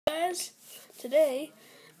guys, today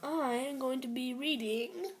I'm going to be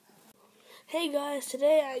reading. Hey guys,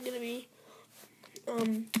 today I'm going to be,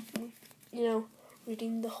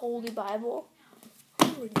 reading the Holy Bible.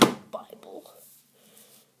 I'm reading the Bible.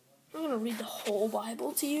 I'm going to read the whole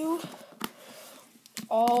Bible to you.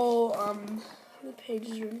 All, the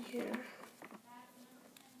pages are in here.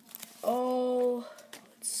 All,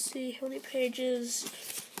 let's see, how many pages?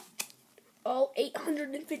 All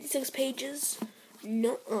 856 pages.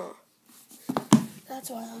 Nuh-uh. That's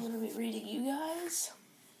why I'm going to be reading you guys.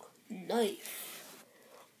 Knife.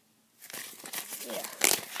 Yeah.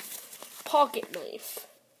 Pocket knife.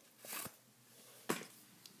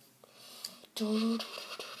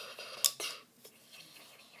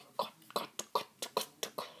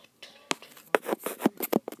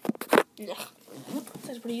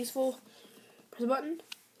 That's pretty useful. Press a button.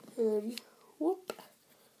 And whoop.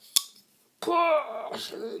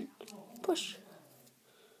 Push. Push.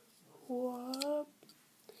 Whoop.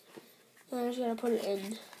 And I just gotta put it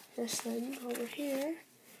in this thing over here.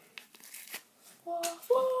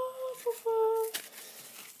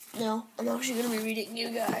 Now, I'm actually gonna be reading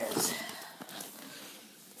you guys.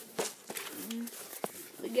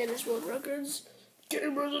 The Guinness World Records.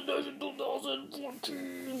 Gamers Edition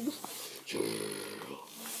 2014.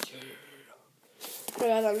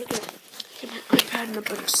 Alright guys, I'm just gonna get my iPad and a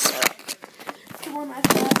better setup. Come on,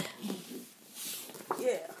 iPad.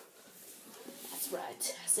 Yeah. That's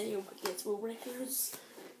right. I say you Guinness World Records.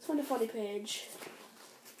 Let's find a funny page.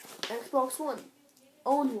 Xbox One.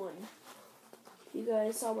 Own one. You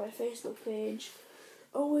guys saw my Facebook page.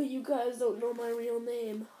 Oh wait, you guys don't know my real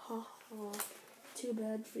name. Ha ha. Too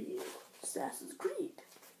bad for you. Assassin's Creed.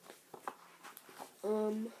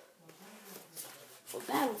 For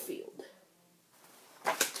Battlefield.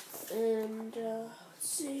 And let's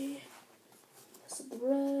see. This is the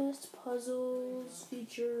rest. Puzzles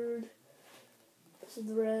featured. This is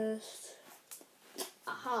the rest.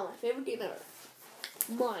 Aha, my favorite game ever.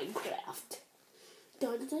 Minecraft.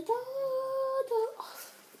 Da, da, da, da, da.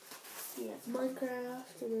 Yeah, it's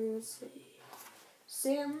Minecraft, and then let's see.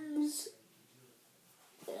 Sims.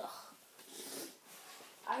 Ugh.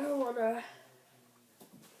 I don't wanna.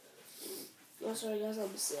 Oh, sorry guys,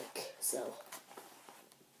 I'm sick. So,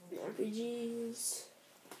 RPGs.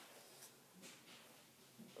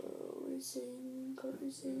 Racing, kart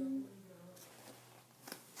racing.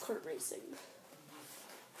 Kart racing.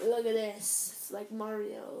 Look at this. It's like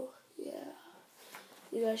Mario. Yeah.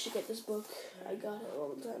 You guys should get this book. I got it a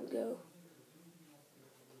long time ago.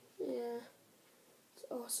 Yeah. It's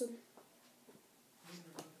awesome.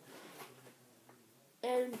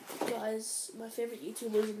 And guys, my favorite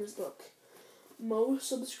YouTuber in this book. Most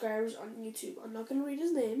subscribers on YouTube. I'm not gonna read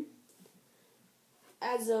his name.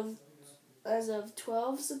 As of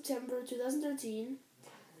 12 September 2013,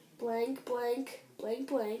 blank, blank, blank,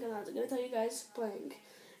 blank. I'm not gonna tell you guys blank.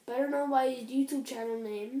 Better known by his YouTube channel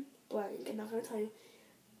name, blank. I'm not gonna tell you.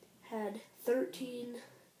 Had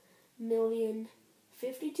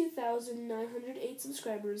 13,052,908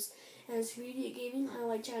 subscribers, and his community gaming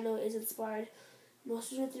highlight channel is inspired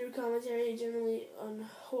mostly through commentary, generally on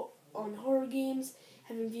horror games,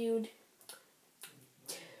 having viewed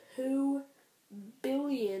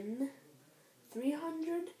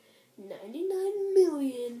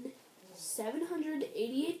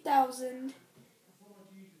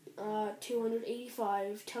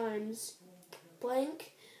times.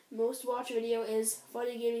 Blank. Most watched video is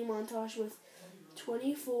funny gaming montage with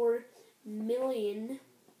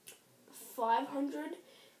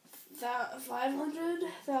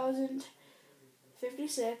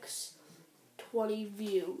 24,500,056 20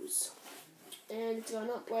 views. And it's gone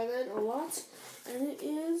up by then a lot. And it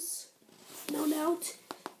is, no doubt,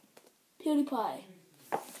 PewDiePie.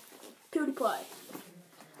 PewDiePie.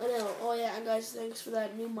 I know. Oh yeah, and guys, thanks for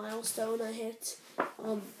that new milestone I hit.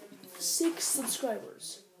 6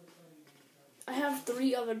 subscribers. I have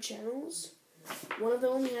 3 other channels. One of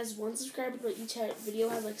them only has 1 subscriber, but each video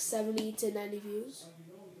has like 70 to 90 views.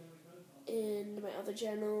 And my other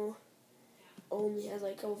channel only has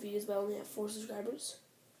like a couple views, but I only have 4 subscribers.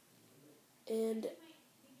 And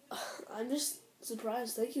I'm just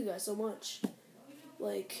surprised. Thank you guys so much.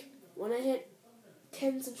 Like, when I hit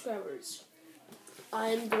 10 subscribers,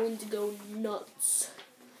 I'm going to go nuts.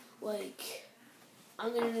 Like,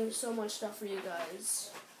 I'm going to do so much stuff for you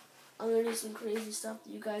guys. I'm going to do some crazy stuff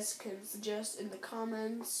that you guys can suggest in the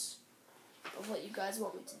comments of what you guys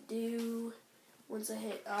want me to do once I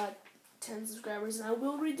hit 10 subscribers. And I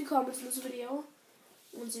will read the comments in this video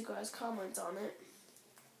once you guys comment on it.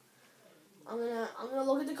 I'm gonna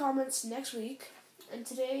look at the comments next week. And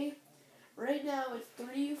today, right now, it's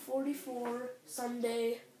 3:44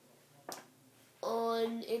 Sunday,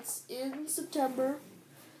 It's in September.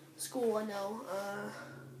 School, I know.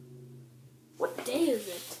 What day is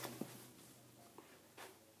it?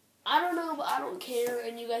 I don't know, but I don't care,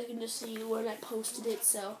 and you guys can just see when I posted it,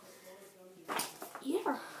 so,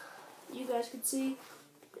 yeah, you guys can see,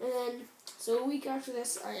 and then, so a week after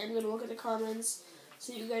this, I am going to look at the comments,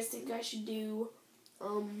 so you guys think I should do,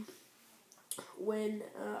 when,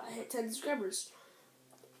 I hit 10 subscribers,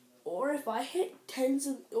 or if I hit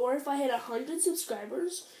 100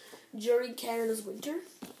 subscribers during Canada's winter,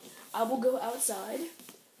 I will go outside,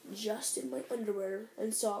 just in my underwear,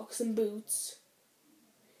 and socks, and boots,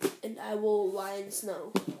 and I will lie in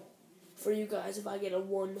snow for you guys if I get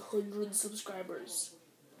 100 subscribers.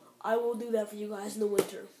 I will do that for you guys in the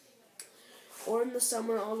winter. Or in the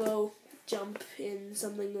summer, I'll go jump in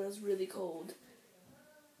something that's really cold.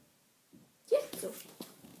 Yeah, so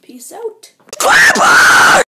peace out.